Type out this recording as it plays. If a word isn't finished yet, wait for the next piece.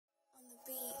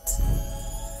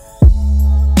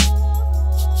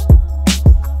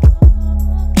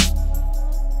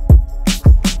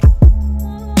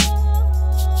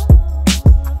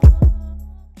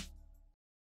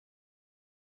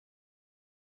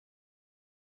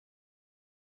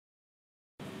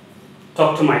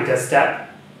Talk to my test app.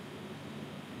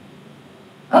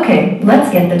 Okay,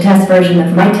 let's get the test version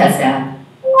of my test app.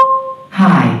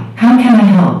 Hi, how can I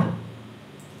help?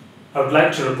 I would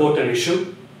like to report an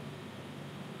issue.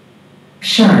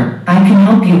 Sure, I can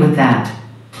help you with that.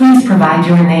 Please provide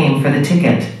your name for the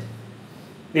ticket.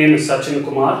 Name is Sachin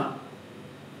Kumar.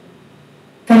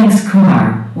 Thanks,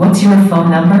 Kumar. What's your phone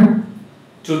number?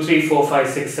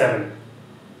 234567.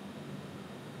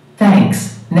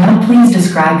 Thanks. Now please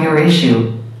describe your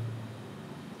issue.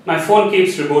 My phone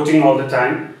keeps rebooting all the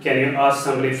time. Can you ask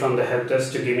somebody from the help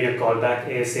desk to give me a call back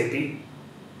ASAP?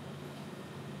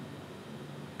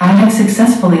 I have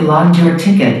successfully logged your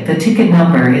ticket. The ticket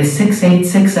number is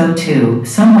 68602.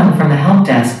 Someone from the help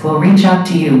desk will reach out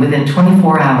to you within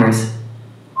 24 hours.